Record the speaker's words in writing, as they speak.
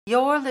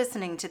You're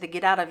listening to the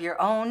Get Out of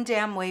Your Own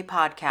Damn Way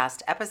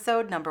podcast,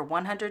 episode number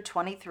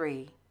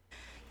 123.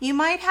 You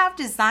might have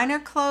designer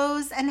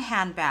clothes and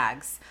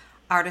handbags,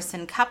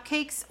 artisan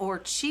cupcakes or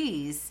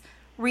cheese,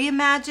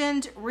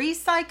 reimagined,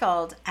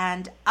 recycled,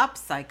 and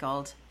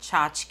upcycled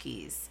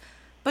tchotchkes.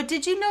 But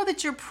did you know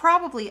that you're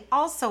probably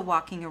also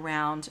walking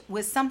around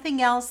with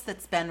something else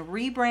that's been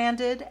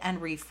rebranded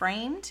and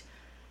reframed?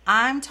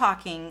 I'm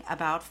talking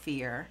about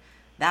fear.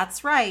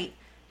 That's right.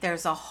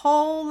 There's a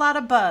whole lot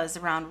of buzz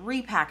around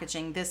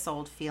repackaging this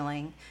old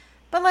feeling.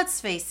 But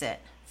let's face it,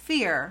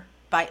 fear,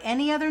 by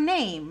any other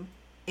name,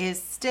 is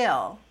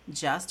still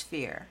just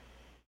fear.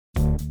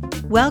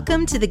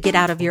 Welcome to the Get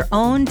Out of Your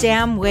Own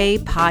Damn Way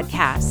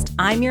podcast.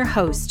 I'm your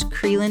host,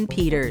 Creelan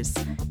Peters.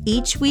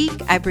 Each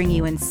week, I bring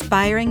you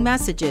inspiring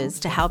messages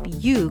to help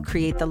you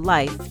create the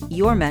life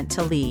you're meant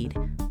to lead.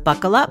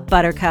 Buckle up,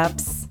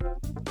 buttercups.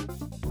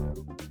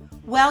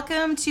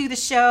 Welcome to the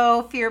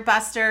show, Fear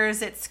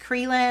Busters. It's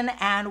Creelan,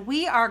 and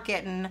we are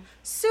getting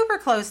super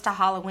close to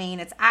Halloween.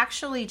 It's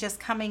actually just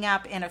coming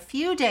up in a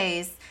few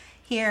days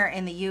here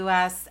in the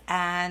U.S.,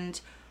 and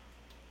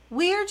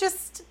we're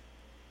just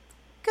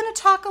going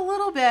to talk a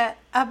little bit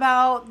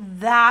about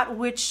that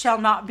which shall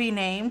not be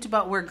named,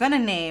 but we're going to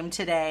name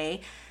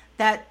today.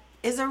 That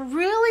is a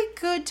really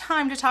good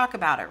time to talk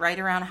about it right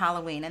around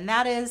Halloween, and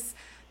that is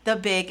the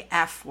big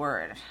F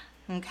word.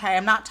 Okay,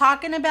 I'm not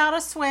talking about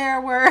a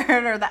swear word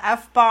or the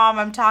F-bomb.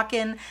 I'm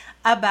talking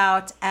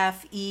about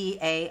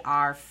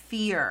F-E-A-R,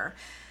 fear.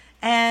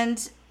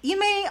 And you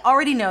may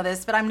already know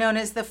this, but I'm known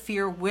as the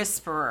fear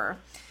whisperer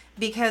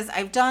because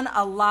I've done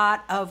a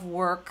lot of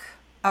work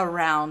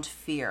around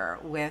fear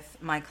with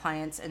my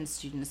clients and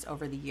students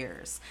over the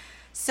years.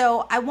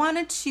 So I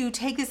wanted to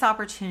take this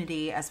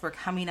opportunity as we're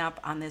coming up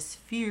on this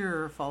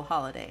fearful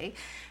holiday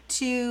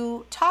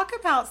to talk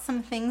about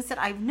some things that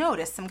I've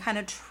noticed, some kind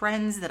of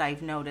trends that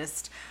I've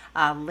noticed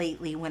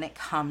lately when it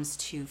comes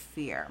to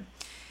fear.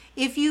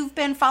 If you've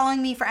been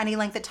following me for any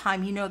length of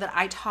time, you know that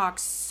I talk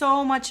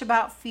so much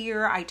about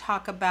fear. I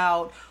talk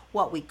about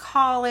what we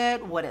call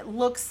it, what it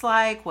looks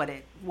like, what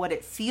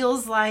it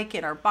feels like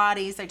in our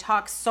bodies. I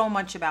talk so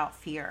much about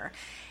fear.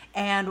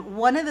 And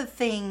one of the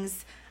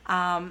things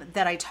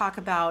that I talk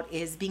about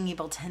is being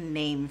able to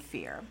name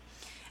fear.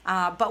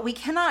 But we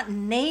cannot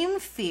name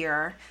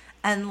fear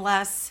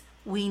unless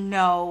we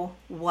know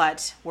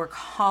what we're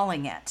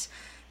calling it.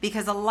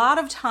 Because a lot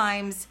of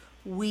times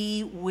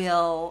we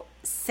will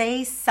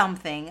say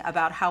something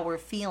about how we're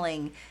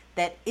feeling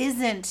that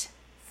isn't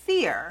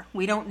fear.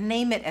 We don't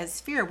name it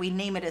as fear. We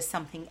name it as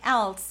something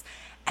else.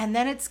 And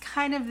then it's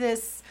kind of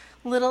this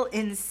little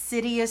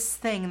insidious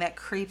thing that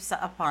creeps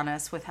up on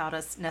us without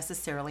us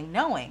necessarily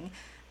knowing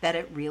that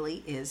it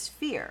really is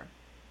fear.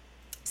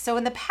 So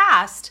in the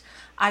past,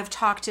 I've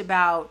talked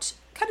about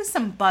kind of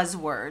some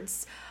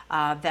buzzwords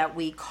that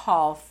we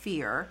call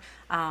fear.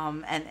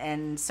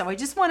 And so I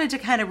just wanted to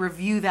kind of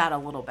review that a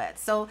little bit.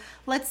 So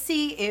let's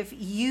see if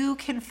you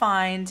can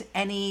find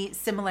any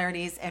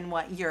similarities in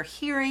what you're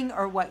hearing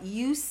or what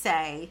you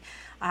say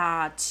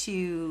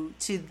to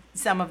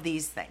some of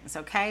these things,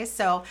 okay?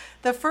 So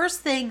the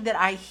first thing that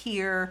I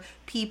hear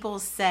people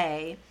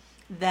say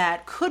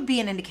that could be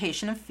an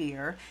indication of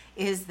fear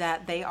is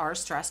that they are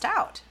stressed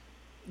out,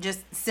 just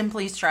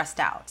simply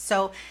stressed out.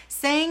 So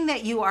saying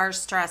that you are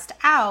stressed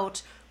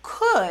out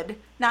could,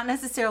 not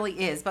necessarily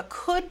is, but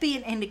could be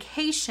an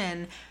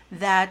indication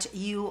that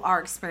you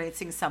are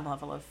experiencing some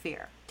level of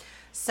fear.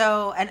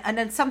 So, and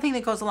then something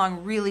that goes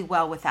along really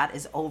well with that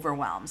is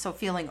overwhelm. So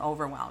feeling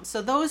overwhelmed.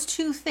 So those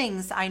two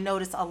things I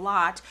notice a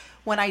lot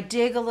when I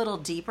dig a little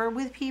deeper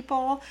with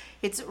people.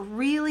 It's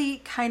really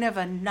kind of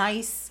a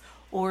nice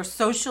or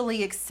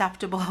socially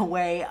acceptable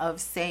way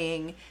of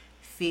saying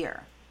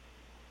fear.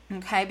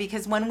 Okay,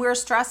 because when we're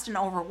stressed and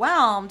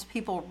overwhelmed,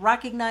 people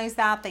recognize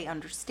that, they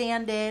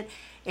understand it.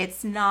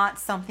 It's not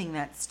something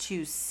that's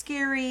too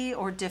scary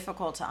or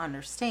difficult to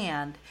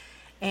understand.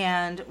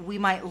 And we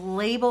might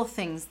label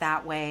things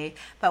that way,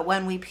 but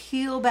when we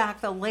peel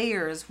back the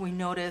layers, we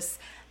notice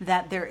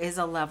that there is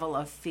a level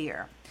of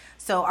fear.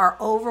 So our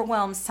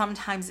overwhelm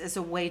sometimes is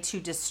a way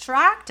to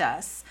distract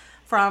us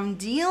from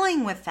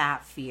dealing with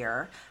that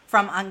fear,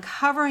 from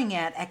uncovering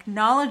it,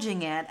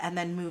 acknowledging it, and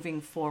then moving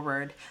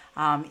forward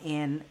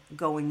in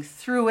going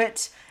through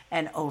it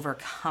and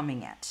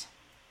overcoming it.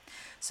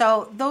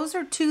 So those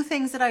are two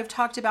things that I've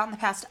talked about in the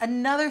past.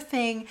 Another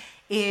thing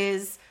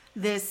is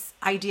this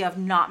idea of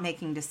not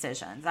making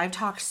decisions. I've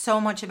talked so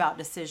much about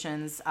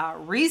decisions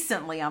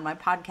recently on my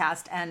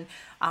podcast, and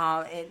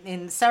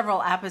in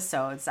several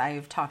episodes,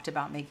 I've talked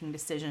about making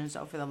decisions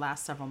over the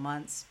last several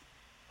months.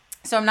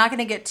 So I'm not going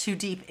to get too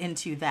deep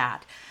into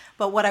that.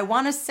 But what I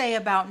want to say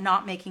about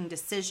not making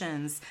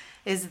decisions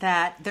is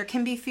that there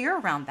can be fear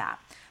around that.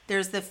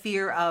 There's the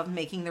fear of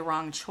making the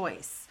wrong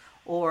choice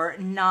or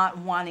not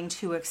wanting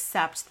to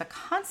accept the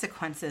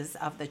consequences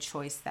of the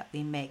choice that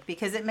we make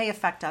because it may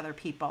affect other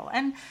people.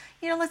 And,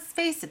 let's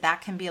face it,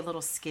 that can be a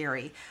little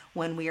scary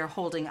when we are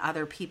holding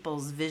other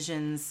people's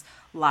visions,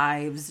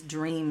 lives,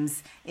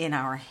 dreams in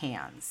our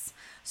hands.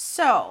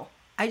 So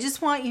I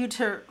just want you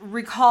to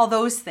recall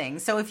those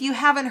things. So if you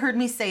haven't heard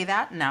me say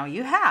that, now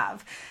you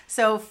have.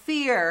 So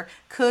fear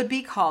could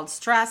be called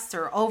stress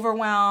or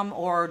overwhelm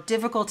or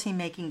difficulty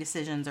making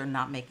decisions or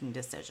not making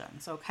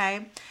decisions,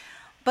 okay?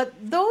 But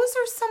those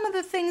are some of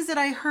the things that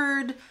I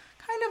heard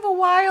kind of a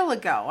while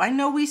ago. I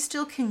know we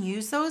still can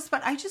use those,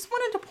 but I just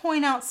wanted to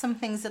point out some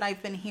things that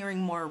I've been hearing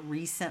more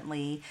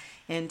recently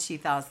in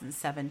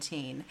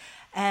 2017.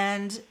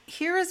 And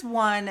here is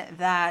one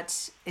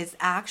that is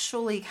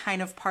actually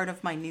kind of part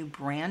of my new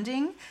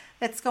branding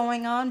that's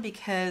going on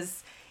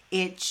because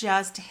it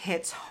just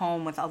hits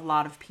home with a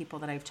lot of people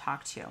that I've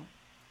talked to.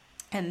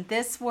 And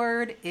this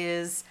word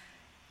is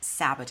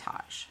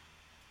sabotage.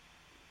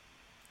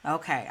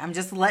 Okay, I'm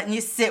just letting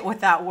you sit with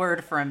that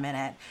word for a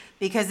minute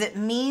because it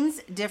means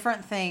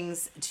different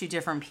things to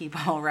different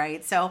people,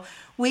 right? So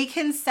we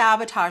can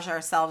sabotage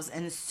ourselves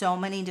in so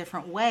many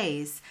different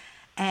ways.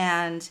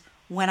 And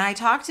when I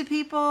talk to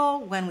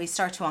people, when we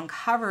start to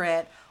uncover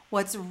it,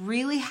 what's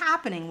really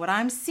happening, what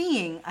I'm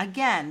seeing,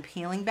 again,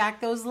 peeling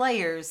back those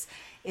layers,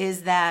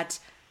 is that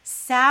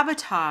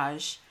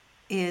sabotage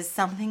is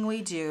something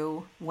we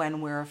do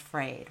when we're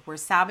afraid. We're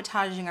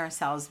sabotaging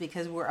ourselves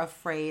because we're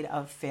afraid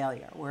of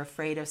failure. We're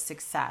afraid of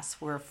success.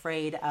 We're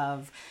afraid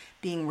of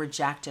being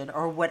rejected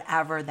or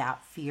whatever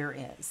that fear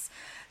is.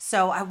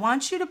 So I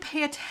want you to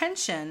pay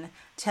attention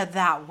to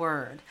that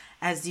word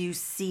as you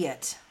see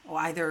it,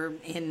 either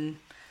in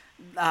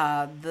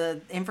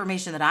the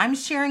information that I'm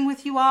sharing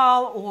with you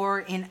all or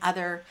in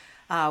other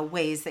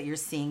ways that you're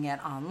seeing it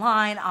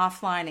online,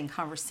 offline, in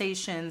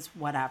conversations,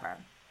 whatever.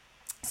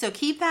 So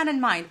keep that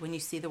in mind when you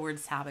see the word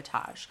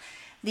sabotage.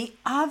 The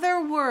other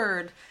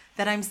word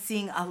that I'm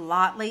seeing a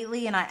lot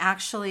lately, and I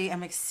actually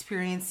am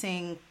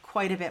experiencing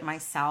quite a bit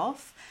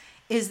myself,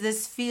 is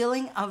this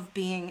feeling of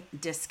being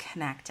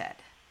disconnected.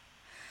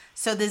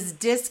 So this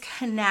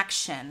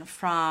disconnection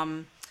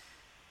from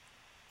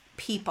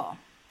people,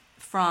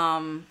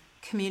 from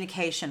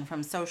communication,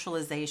 from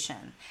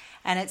socialization.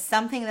 And it's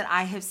something that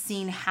I have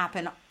seen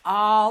happen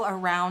all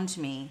around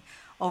me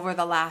over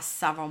the last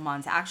several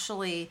months.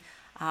 Actually,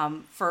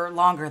 for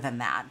longer than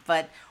that.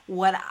 But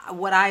what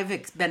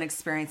I've been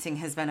experiencing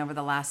has been over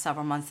the last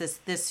several months,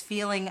 this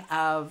feeling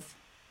of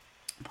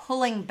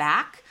pulling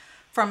back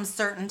from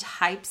certain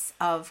types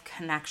of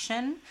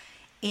connection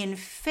in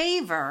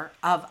favor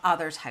of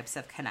other types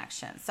of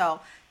connection.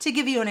 So to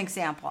give you an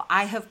example,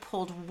 I have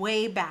pulled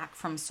way back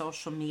from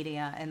social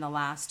media in the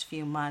last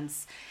few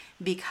months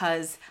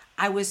because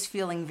I was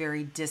feeling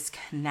very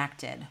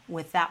disconnected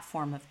with that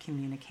form of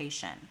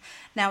communication.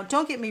 Now,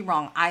 don't get me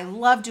wrong. I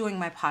love doing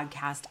my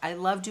podcast. I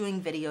love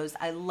doing videos.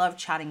 I love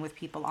chatting with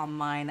people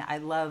online. I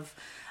love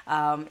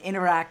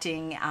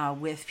interacting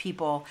with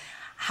people.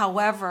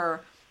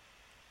 However,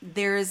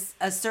 there's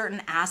a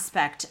certain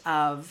aspect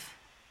of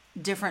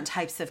different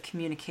types of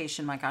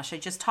communication. My gosh, I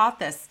just taught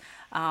this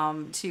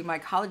to my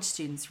college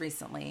students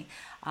recently,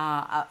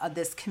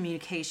 this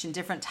communication,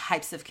 different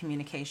types of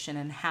communication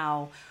and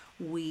how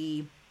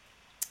we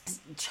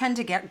tend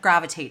to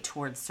gravitate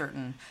towards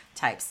certain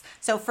types.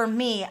 So for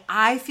me,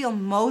 I feel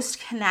most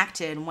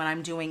connected when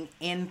I'm doing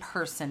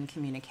in-person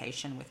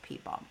communication with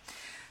people.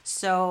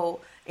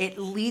 So it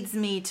leads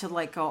me to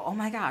go, oh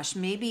my gosh,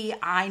 maybe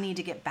I need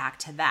to get back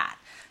to that.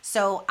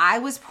 So I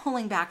was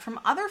pulling back from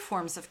other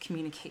forms of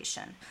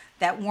communication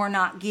that were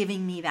not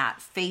giving me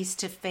that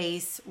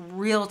face-to-face,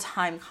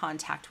 real-time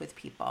contact with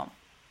people.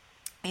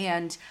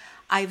 And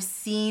I've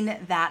seen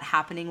that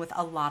happening with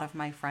a lot of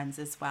my friends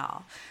as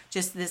well.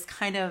 Just this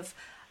kind of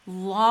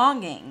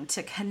longing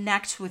to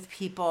connect with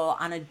people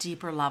on a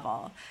deeper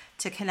level,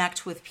 to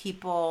connect with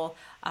people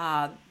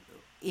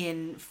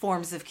in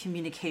forms of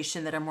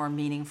communication that are more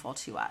meaningful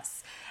to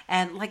us.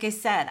 And like I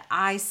said,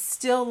 I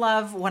still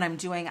love what I'm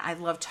doing. I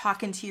love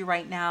talking to you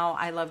right now.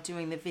 I love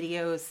doing the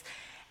videos.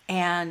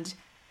 And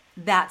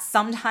that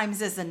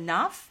sometimes is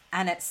enough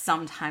and it's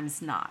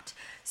sometimes not.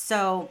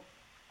 So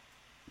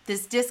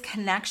this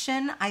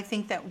disconnection, I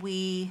think that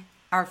we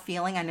are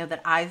feeling, I know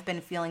that I've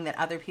been feeling, that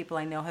other people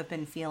I know have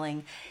been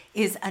feeling,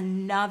 is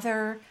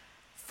another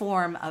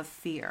form of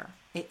fear.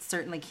 It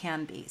certainly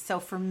can be. So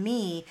for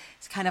me,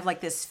 it's kind of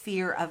like this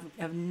fear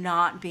of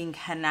not being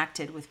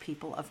connected with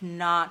people, of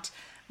not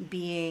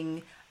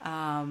being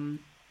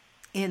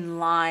in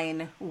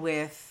line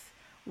with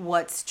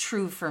what's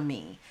true for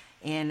me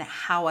in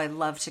how I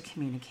love to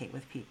communicate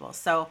with people.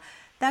 So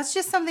that's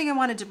just something I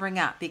wanted to bring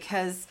up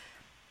because,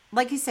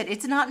 like you said,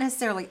 it's not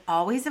necessarily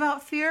always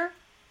about fear,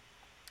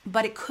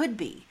 but it could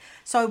be.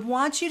 So I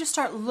want you to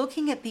start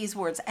looking at these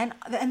words and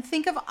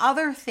think of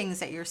other things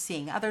that you're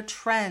seeing, other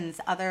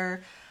trends,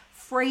 other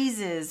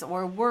phrases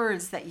or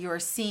words that you're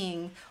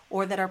seeing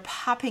or that are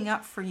popping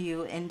up for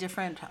you in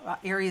different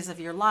areas of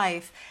your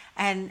life,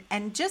 and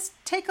just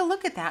take a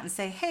look at that and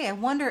say, hey, I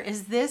wonder,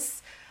 is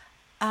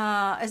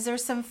there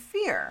some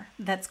fear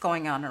that's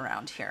going on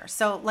around here?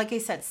 So like I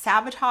said,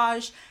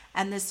 sabotage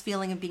and this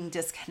feeling of being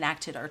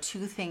disconnected are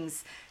two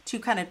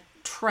kind of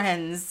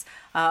trends,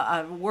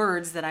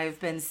 words that I've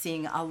been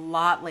seeing a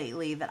lot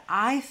lately that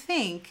I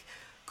think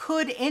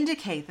could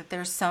indicate that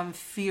there's some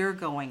fear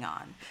going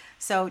on.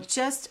 So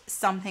just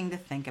something to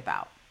think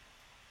about.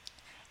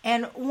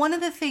 And one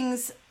of the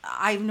things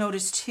I've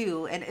noticed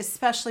too, and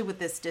especially with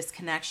this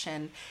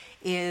disconnection,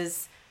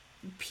 is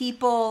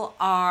people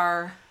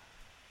are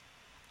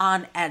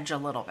on edge a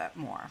little bit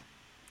more,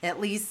 at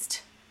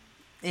least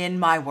in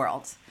my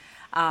world.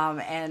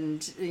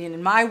 And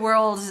in my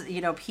world,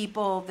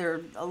 people, they're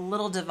a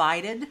little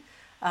divided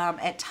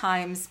at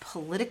times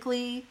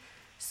politically,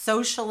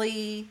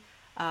 socially,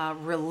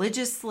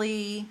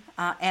 religiously,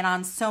 and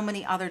on so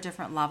many other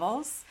different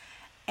levels.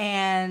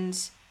 And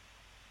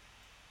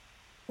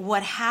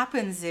what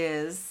happens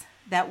is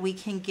that we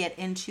can get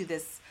into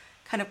this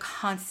kind of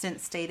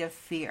constant state of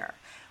fear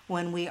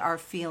when we are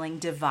feeling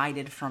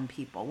divided from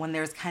people, when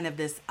there's kind of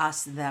this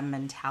us-them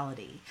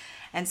mentality.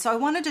 And so I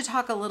wanted to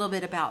talk a little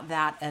bit about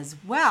that as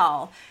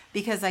well,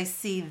 because I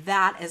see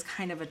that as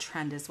kind of a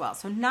trend as well.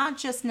 So not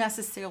just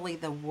necessarily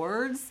the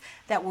words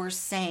that we're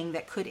saying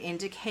that could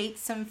indicate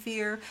some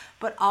fear,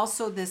 but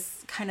also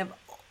this kind of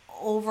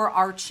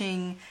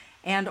overarching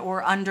and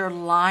or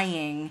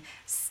underlying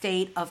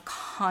state of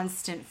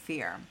constant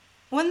fear.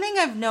 One thing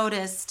I've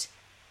noticed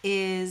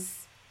is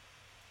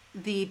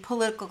the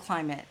political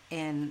climate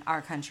in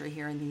our country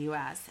here in the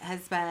US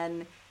has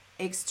been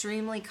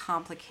extremely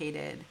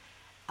complicated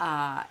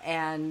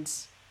and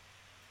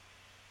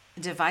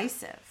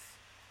divisive.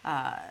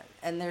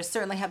 And there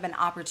certainly have been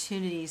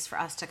opportunities for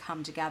us to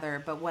come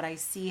together, but what I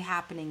see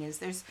happening is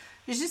there's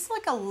just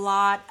like a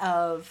lot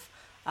of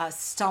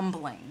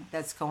stumbling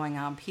that's going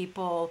on.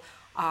 People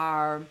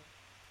are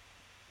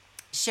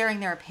sharing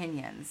their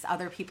opinions.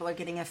 Other people are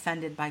getting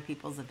offended by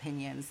people's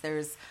opinions.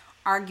 There's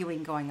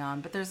arguing going on,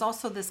 but there's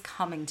also this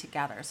coming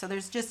together. So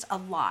there's just a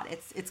lot.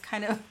 It's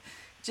kind of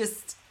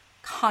just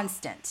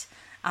constant,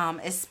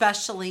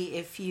 especially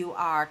if you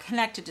are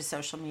connected to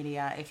social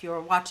media, if you're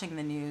watching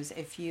the news,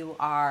 if you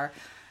are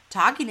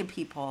talking to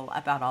people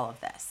about all of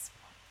this.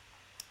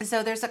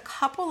 So there's a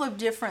couple of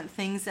different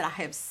things that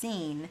I have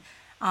seen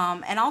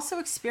and also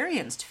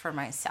experienced for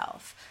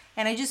myself.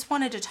 And I just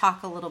wanted to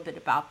talk a little bit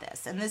about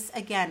this. And this,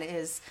 again,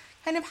 is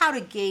kind of how to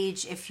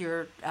gauge if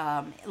you're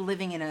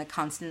living in a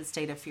constant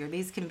state of fear.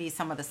 These can be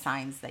some of the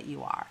signs that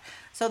you are.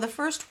 So the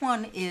first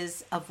one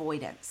is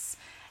avoidance.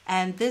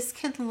 And this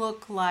can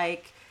look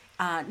like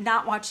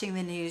not watching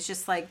the news,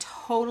 just like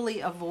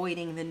totally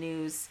avoiding the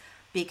news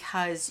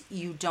because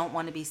you don't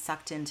want to be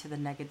sucked into the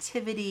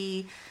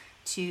negativity,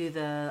 to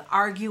the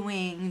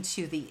arguing,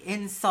 to the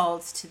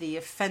insults, to the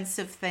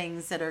offensive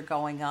things that are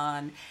going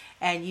on.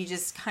 And you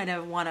just kind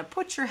of want to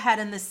put your head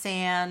in the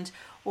sand,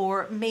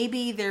 or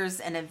maybe there's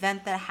an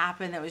event that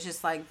happened that was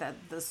just like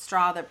the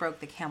straw that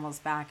broke the camel's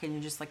back, and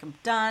you're just like, I'm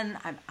done,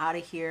 I'm out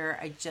of here,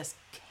 I just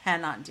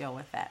cannot deal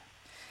with it.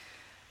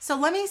 So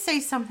let me say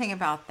something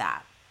about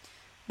that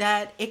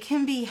it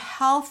can be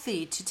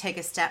healthy to take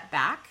a step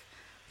back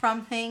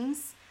from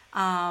things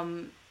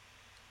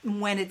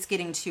when it's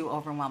getting too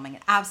overwhelming.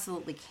 It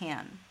absolutely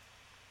can.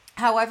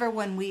 However,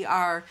 when we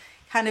are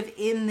kind of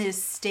in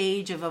this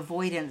stage of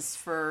avoidance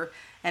for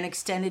an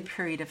extended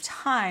period of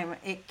time,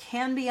 it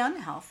can be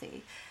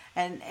unhealthy.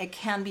 And it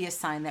can be a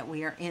sign that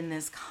we are in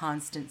this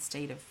constant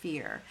state of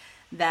fear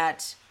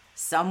that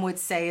some would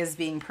say is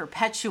being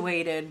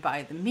perpetuated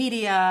by the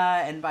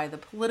media and by the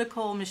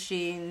political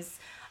machines.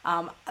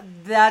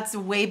 That's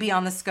way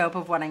beyond the scope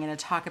of what I'm going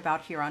to talk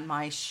about here on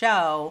my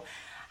show.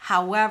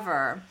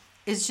 However,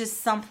 it's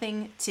just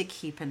something to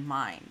keep in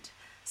mind.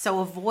 So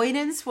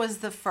avoidance was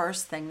the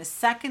first thing. The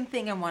second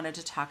thing I wanted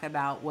to talk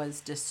about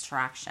was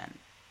distraction.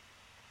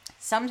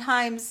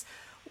 Sometimes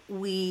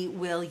we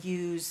will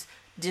use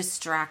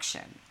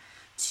distraction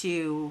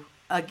to,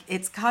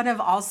 it's kind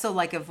of also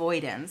like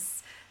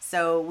avoidance.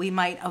 So we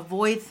might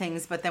avoid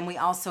things, but then we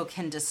also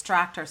can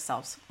distract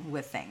ourselves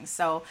with things.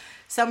 So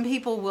some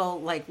people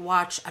will like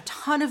watch a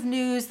ton of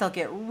news. They'll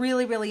get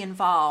really, really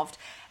involved.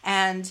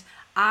 And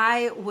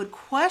I would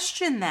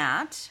question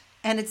that,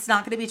 and it's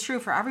not going to be true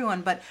for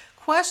everyone, but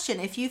question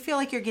if you feel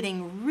like you're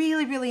getting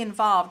really, really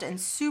involved and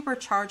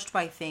supercharged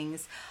by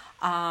things.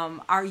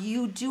 Are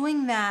you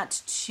doing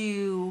that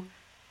to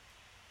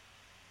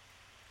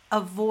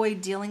avoid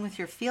dealing with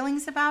your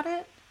feelings about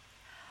it?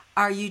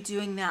 Are you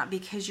doing that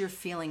because you're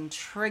feeling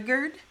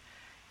triggered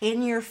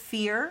in your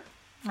fear,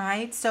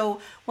 right? So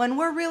when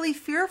we're really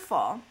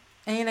fearful,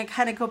 and I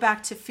kind of go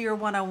back to Fear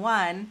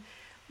 101,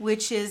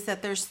 which is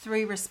that there's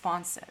 3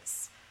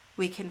 responses.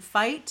 We can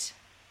fight,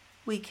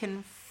 we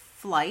can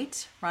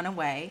flight, run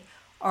away,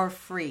 or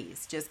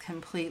freeze, just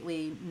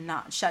completely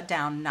not shut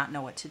down, not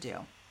know what to do.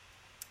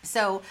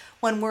 So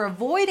when we're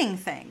avoiding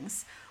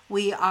things,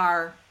 we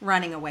are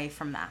running away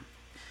from them.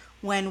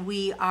 When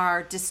we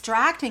are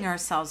distracting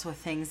ourselves with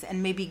things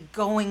and maybe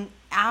going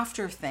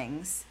after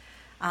things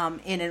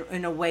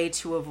in a way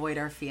to avoid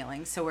our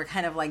feelings. So we're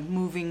kind of like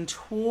moving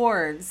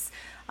towards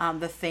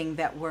the thing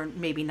that we're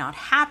maybe not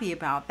happy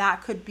about.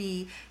 That could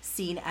be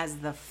seen as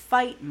the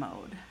fight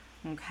mode,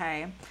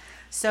 okay?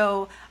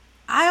 So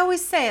I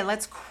always say,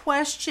 let's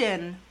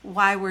question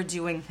why we're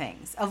doing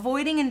things.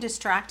 Avoiding and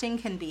distracting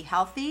can be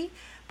healthy,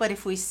 but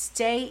if we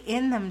stay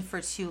in them for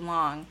too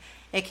long,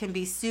 it can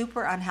be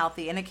super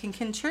unhealthy, and it can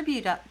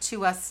contribute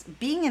to us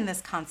being in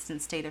this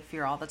constant state of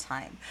fear all the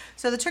time.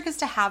 So the trick is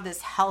to have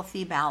this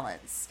healthy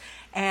balance.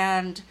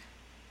 And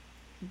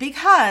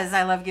because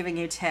I love giving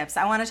you tips,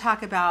 I want to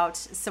talk about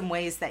some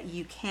ways that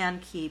you can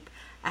keep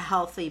a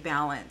healthy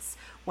balance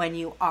when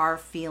you are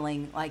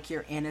feeling like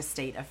you're in a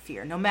state of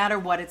fear, no matter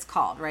what it's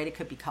called, right? It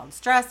could be called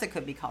stress, it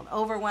could be called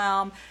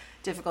overwhelm,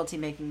 difficulty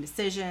making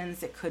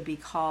decisions, it could be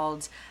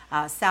called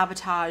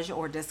sabotage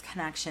or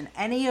disconnection,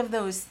 any of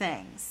those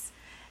things.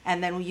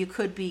 And then you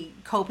could be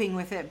coping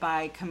with it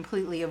by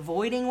completely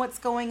avoiding what's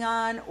going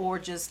on or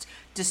just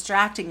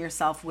distracting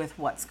yourself with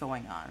what's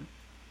going on.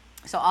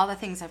 So all the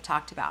things I've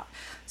talked about.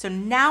 So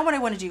now what I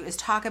want to do is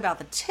talk about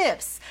the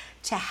tips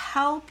to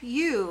help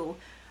you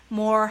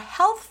more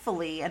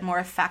healthfully and more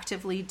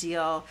effectively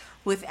deal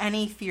with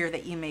any fear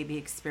that you may be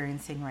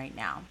experiencing right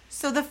now.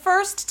 So the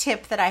first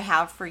tip that I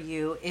have for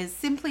you is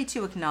simply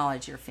to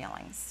acknowledge your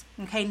feelings.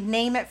 Okay,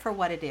 name it for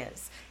what it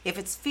is. If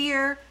it's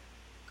fear,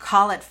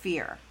 call it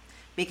fear.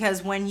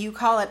 Because when you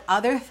call it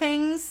other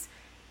things,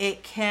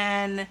 it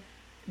can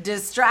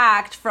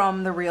distract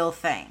from the real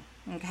thing.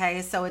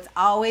 Okay, so it's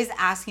always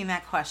asking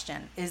that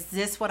question, is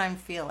this what I'm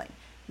feeling?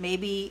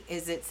 Maybe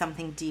is it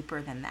something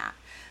deeper than that?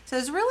 So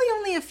there's really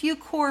only a few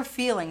core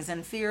feelings,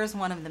 and fear is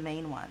one of the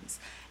main ones.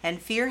 And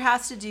fear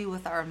has to do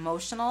with our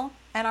emotional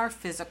and our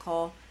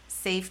physical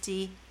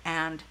safety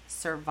and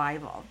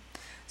survival.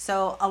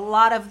 So a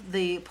lot of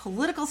the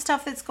political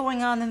stuff that's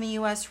going on in the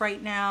US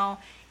right now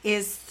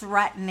is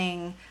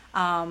threatening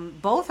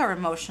both our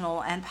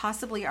emotional and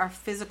possibly our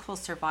physical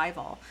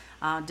survival,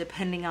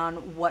 depending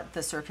on what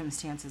the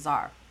circumstances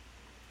are.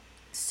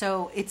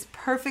 So it's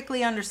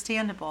perfectly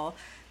understandable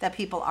that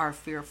people are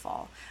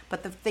fearful.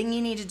 But the thing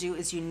you need to do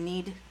is you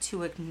need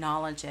to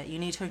acknowledge it. You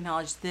need to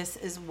acknowledge this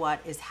is what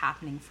is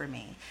happening for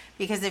me.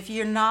 Because if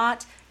you're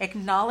not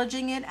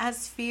acknowledging it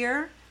as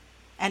fear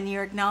and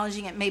you're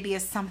acknowledging it maybe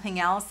as something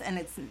else and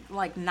it's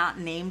like not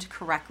named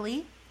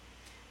correctly,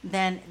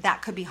 then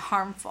that could be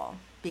harmful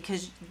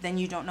because then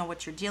you don't know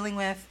what you're dealing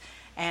with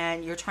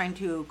and you're trying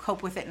to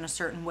cope with it in a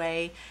certain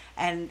way.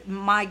 And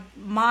my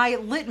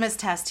litmus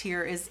test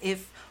here is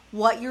if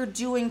what you're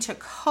doing to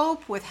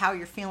cope with how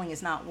you're feeling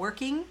is not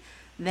working,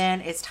 then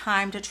it's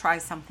time to try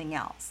something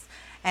else.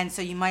 And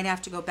so you might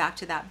have to go back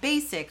to that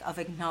basic of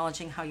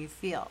acknowledging how you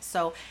feel.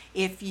 So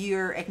if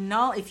you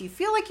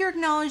feel like you're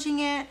acknowledging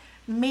it,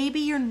 maybe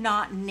you're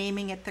not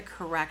naming it the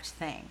correct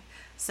thing.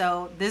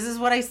 So this is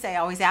what I say,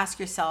 always ask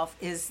yourself,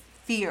 is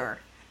fear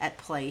at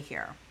play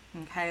here?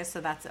 Okay, so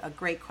that's a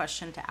great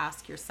question to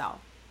ask yourself.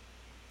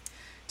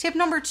 Tip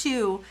number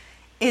 2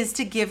 is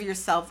to give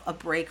yourself a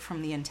break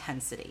from the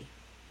intensity.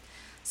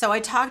 So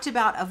I talked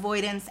about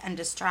avoidance and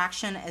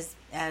distraction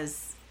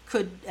as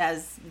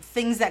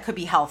things that could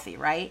be healthy,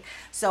 right?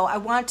 So I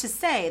want to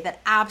say that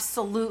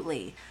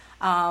absolutely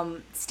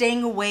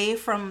staying away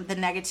from the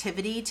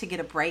negativity to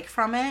get a break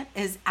from it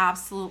is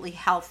absolutely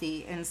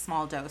healthy in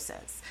small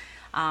doses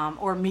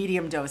or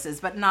medium doses,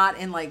 but not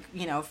in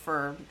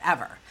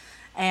forever.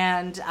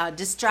 And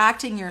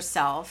distracting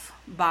yourself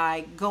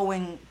by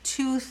going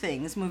to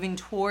things, moving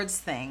towards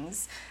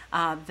things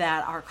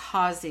that are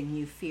causing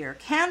you fear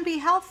can be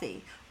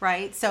healthy,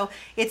 right? So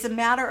it's a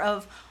matter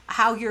of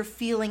how you're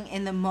feeling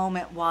in the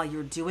moment while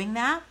you're doing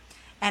that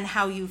and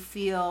how you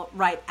feel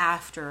right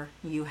after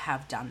you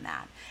have done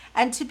that.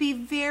 And to be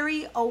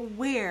very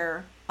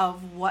aware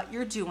of what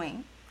you're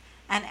doing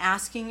and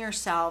asking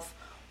yourself,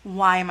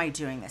 why am I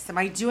doing this? Am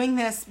I doing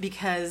this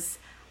because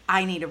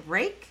I need a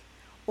break?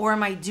 Or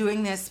am I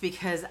doing this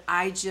because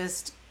I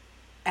just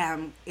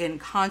am in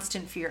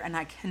constant fear and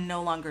I can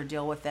no longer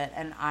deal with it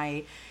and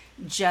I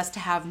just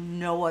have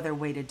no other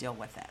way to deal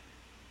with it?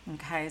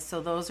 Okay,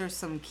 so those are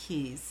some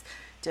keys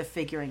to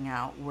figuring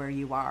out where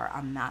you are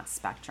on that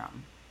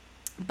spectrum.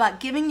 But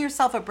giving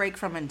yourself a break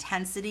from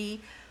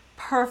intensity,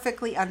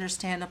 perfectly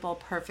understandable,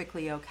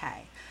 perfectly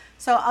okay.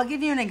 So I'll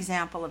give you an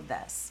example of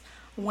this.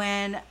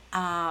 When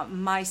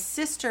my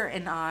sister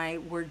and I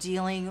were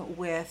dealing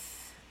with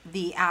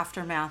the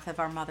aftermath of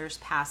our mother's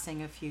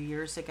passing a few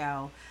years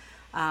ago.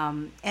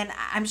 And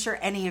I'm sure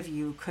any of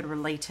you could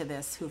relate to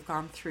this who've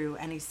gone through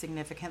any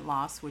significant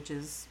loss, which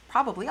is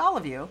probably all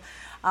of you.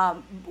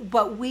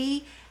 But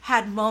we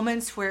had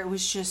moments where it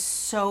was just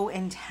so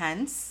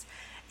intense.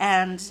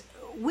 And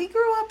we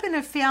grew up in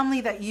a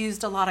family that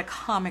used a lot of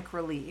comic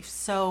relief.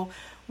 So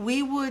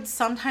we would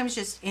sometimes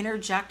just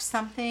interject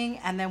something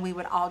and then we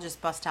would all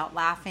just bust out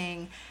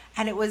laughing.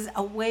 And it was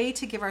a way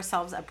to give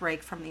ourselves a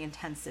break from the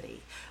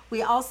intensity.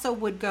 We also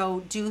would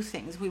go do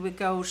things. We would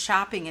go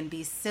shopping and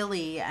be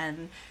silly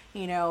and,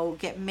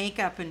 get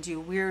makeup and do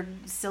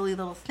weird, silly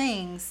little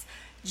things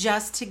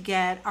just to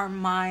get our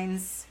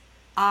minds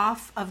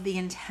off of the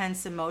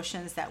intense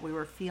emotions that we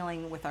were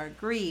feeling with our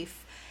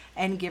grief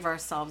and give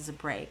ourselves a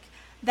break.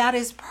 That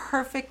is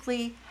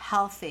perfectly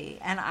healthy.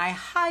 And I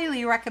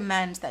highly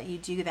recommend that you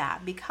do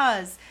that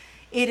because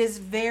it is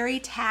very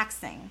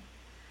taxing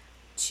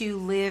to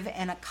live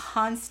in a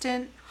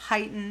constant,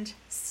 heightened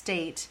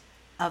state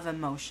of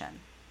emotion.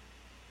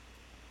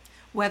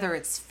 Whether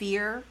it's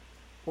fear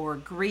or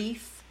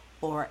grief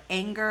or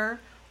anger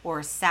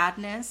or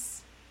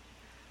sadness,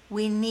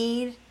 we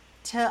need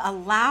to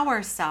allow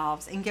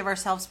ourselves and give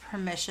ourselves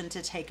permission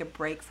to take a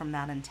break from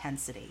that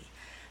intensity.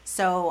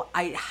 So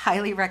I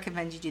highly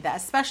recommend you do that,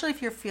 especially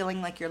if you're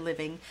feeling like you're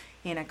living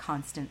in a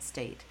constant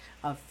state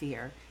of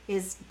fear,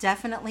 is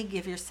definitely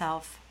give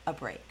yourself a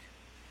break.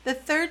 The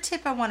third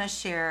tip I want to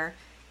share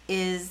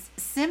is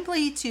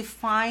simply to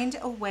find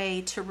a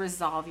way to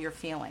resolve your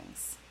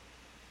feelings.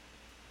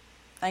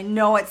 I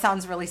know it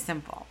sounds really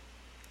simple,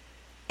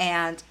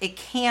 and it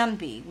can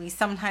be. We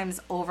sometimes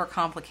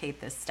overcomplicate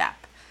this step.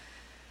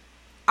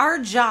 Our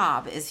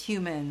job as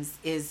humans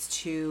is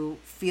to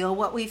feel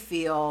what we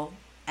feel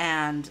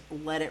and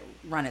let it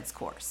run its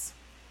course.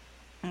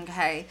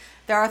 Okay?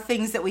 There are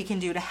things that we can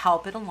do to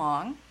help it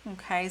along.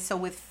 Okay? So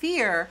with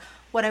fear,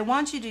 what I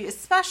want you to do,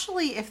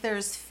 especially if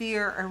there's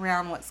fear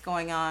around what's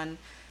going on,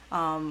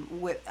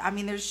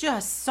 there's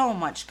just so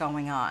much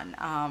going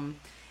on.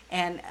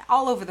 And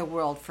all over the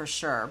world for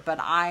sure, but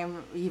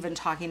I'm even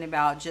talking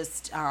about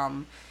just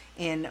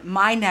in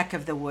my neck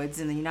of the woods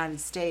in the United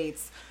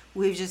States.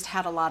 We've just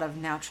had a lot of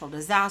natural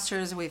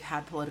disasters. We've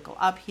had political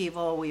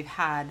upheaval. We've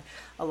had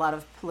a lot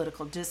of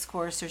political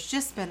discourse. There's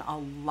just been a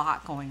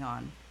lot going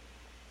on.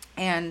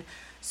 And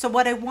so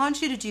what I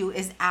want you to do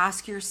is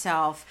ask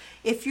yourself,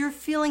 if you're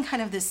feeling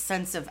kind of this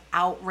sense of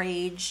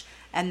outrage,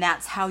 and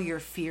that's how your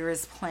fear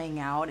is playing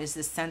out, is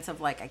this sense of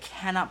like, I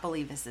cannot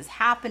believe this is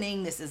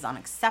happening, this is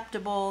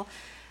unacceptable,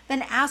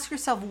 then ask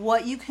yourself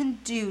what you can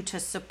do to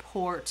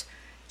support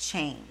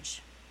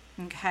change.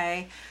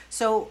 Okay?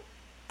 So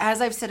as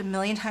I've said a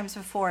million times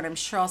before, and I'm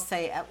sure I'll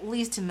say at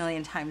least a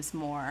million times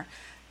more,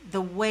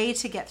 the way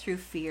to get through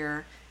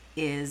fear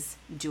is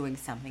doing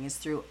something, is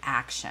through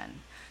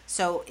action.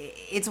 So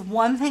it's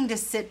one thing to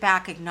sit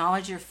back,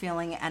 acknowledge your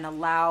feeling, and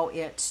allow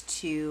it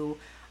to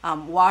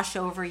wash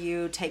over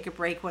you, take a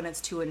break when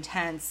it's too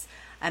intense,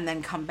 and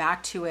then come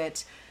back to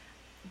it.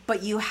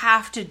 But you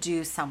have to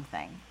do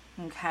something,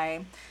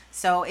 okay?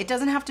 So it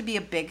doesn't have to be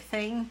a big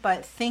thing,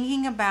 but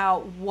thinking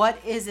about what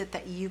is it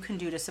that you can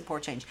do to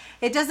support change.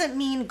 It doesn't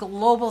mean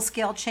global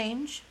scale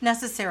change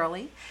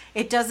necessarily.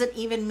 It doesn't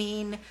even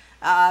mean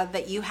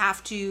that you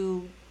have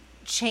to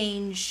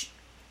change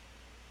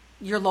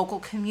your local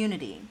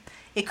community.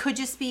 It could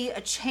just be a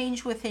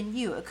change within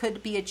you. It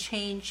could be a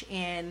change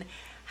in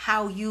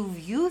how you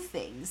view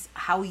things,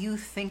 how you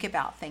think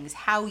about things,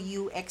 how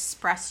you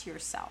express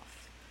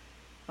yourself.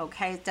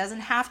 Okay? It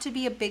doesn't have to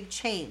be a big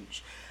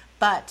change,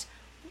 but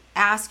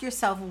ask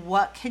yourself,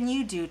 what can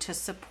you do to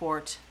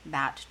support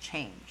that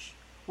change?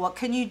 What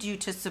can you do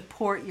to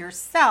support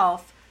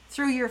yourself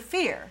through your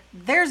fear?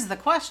 There's the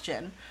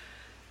question.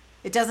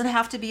 It doesn't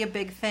have to be a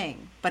big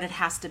thing, but it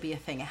has to be a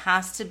thing. It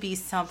has to be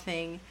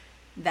something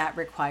that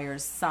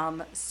requires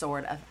some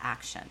sort of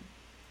action.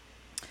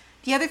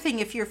 The other thing,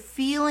 if you're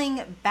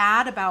feeling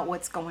bad about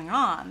what's going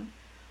on,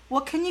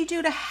 what can you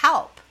do to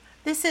help?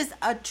 This is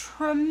a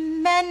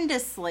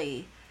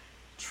tremendously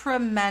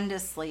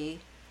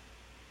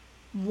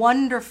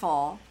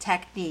wonderful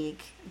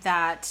technique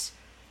that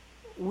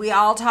we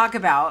all talk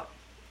about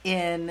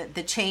in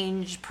the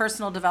change,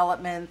 personal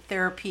development,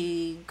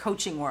 therapy,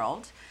 coaching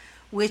world,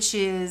 which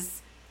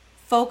is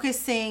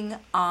focusing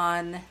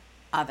on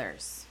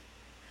others.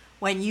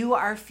 When you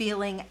are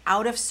feeling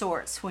out of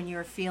sorts, when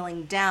you're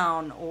feeling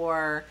down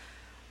or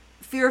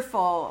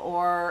fearful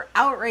or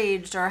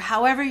outraged or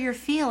however you're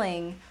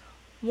feeling,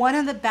 one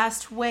of the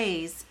best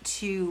ways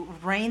to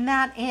rein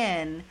that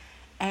in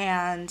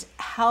and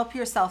help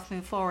yourself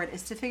move forward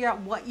is to figure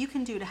out what you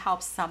can do to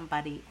help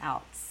somebody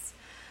else.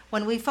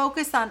 When we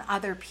focus on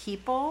other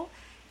people,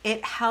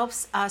 it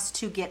helps us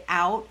to get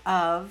out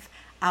of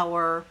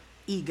our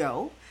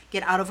ego,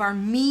 get out of our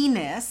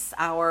meanness,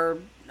 our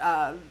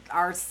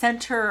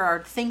center,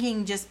 our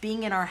thinking just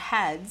being in our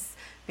heads,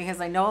 because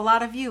I know a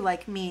lot of you,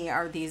 like me,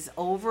 are these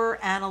over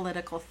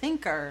analytical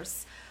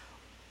thinkers.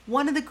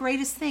 One of the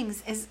greatest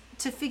things is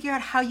to figure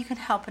out how you can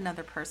help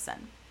another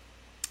person.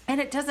 And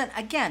it doesn't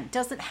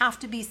have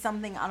to be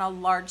something on a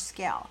large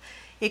scale.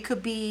 It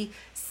could be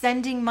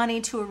sending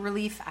money to a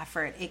relief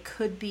effort. It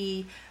could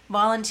be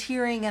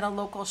volunteering at a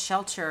local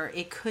shelter.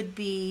 It could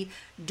be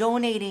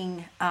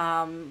donating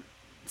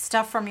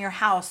stuff from your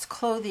house,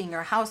 clothing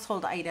or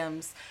household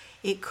items.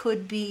 It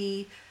could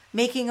be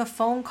making a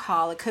phone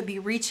call. It could be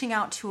reaching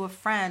out to a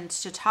friend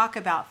to talk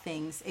about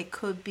things. It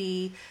could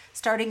be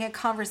starting a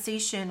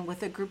conversation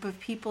with a group of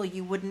people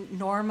you wouldn't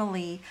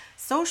normally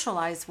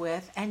socialize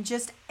with, and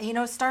just,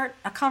 start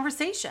a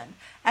conversation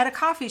at a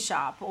coffee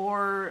shop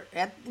or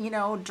at,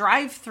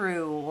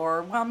 drive-through,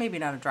 or, well, maybe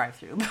not a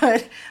drive-through,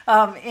 but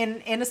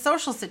in a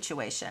social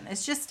situation.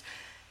 It's just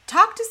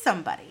talk to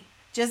somebody.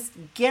 Just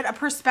get a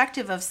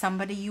perspective of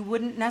somebody you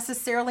wouldn't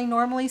necessarily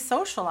normally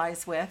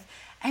socialize with,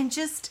 and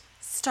just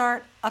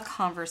start a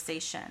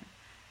conversation.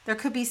 There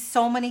could be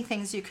so many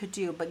things you could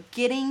do, but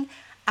getting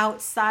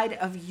outside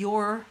of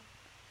your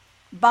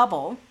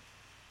bubble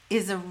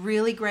is a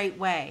really great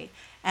way,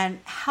 and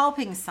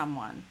helping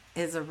someone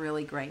is a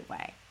really great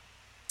way.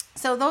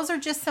 So those are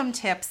just some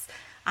tips.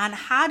 on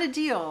how to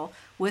deal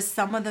with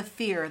some of the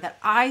fear that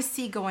I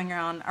see going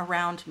on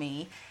around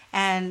me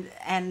and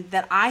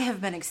that I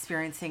have been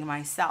experiencing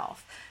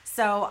myself.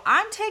 So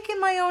I'm taking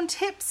my own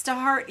tips to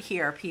heart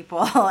here,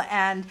 people,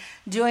 and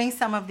doing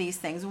some of these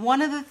things.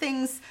 One of the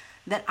things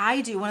that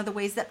I do, one of the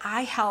ways that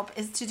I help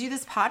is to do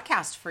this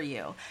podcast for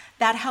you.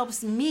 That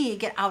helps me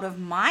get out of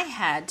my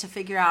head to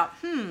figure out,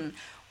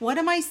 what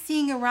am I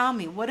seeing around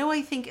me? What do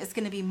I think is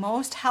going to be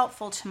most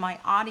helpful to my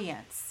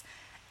audience?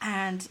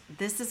 And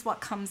this is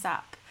what comes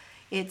up.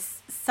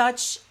 It's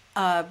such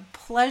a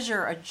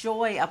pleasure, a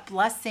joy, a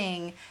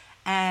blessing,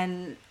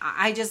 and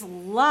I just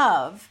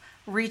love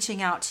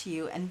reaching out to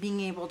you and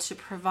being able to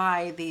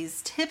provide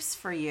these tips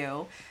for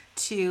you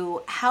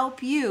to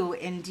help you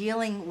in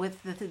dealing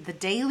with the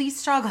daily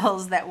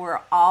struggles that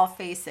we're all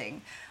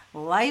facing,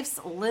 life's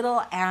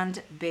little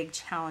and big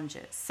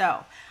challenges.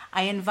 So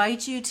I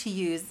invite you to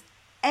use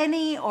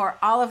any or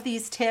all of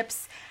these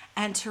tips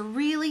and to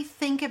really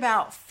think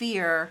about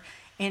fear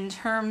in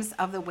terms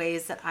of the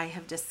ways that I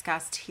have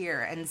discussed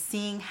here and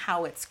seeing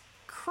how it's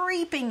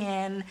creeping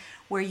in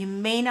where you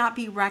may not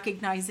be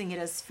recognizing it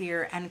as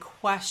fear and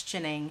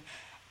questioning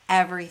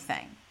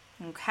everything.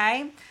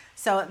 Okay?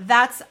 So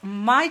that's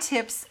my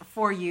tips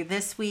for you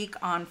this week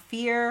on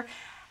fear.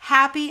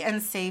 Happy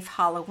and safe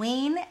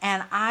Halloween,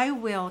 and I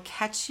will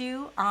catch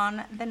you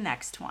on the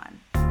next one.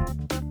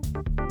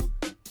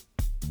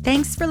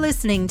 Thanks for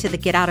listening to the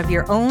Get Out of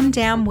Your Own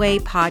Damn Way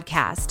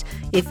podcast.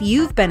 If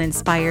you've been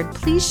inspired,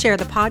 please share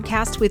the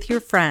podcast with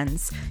your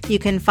friends. You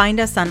can find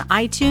us on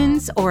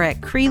iTunes or at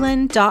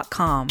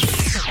Krylyn.com.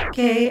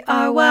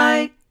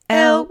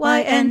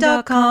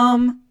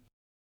 KRYLYN.com.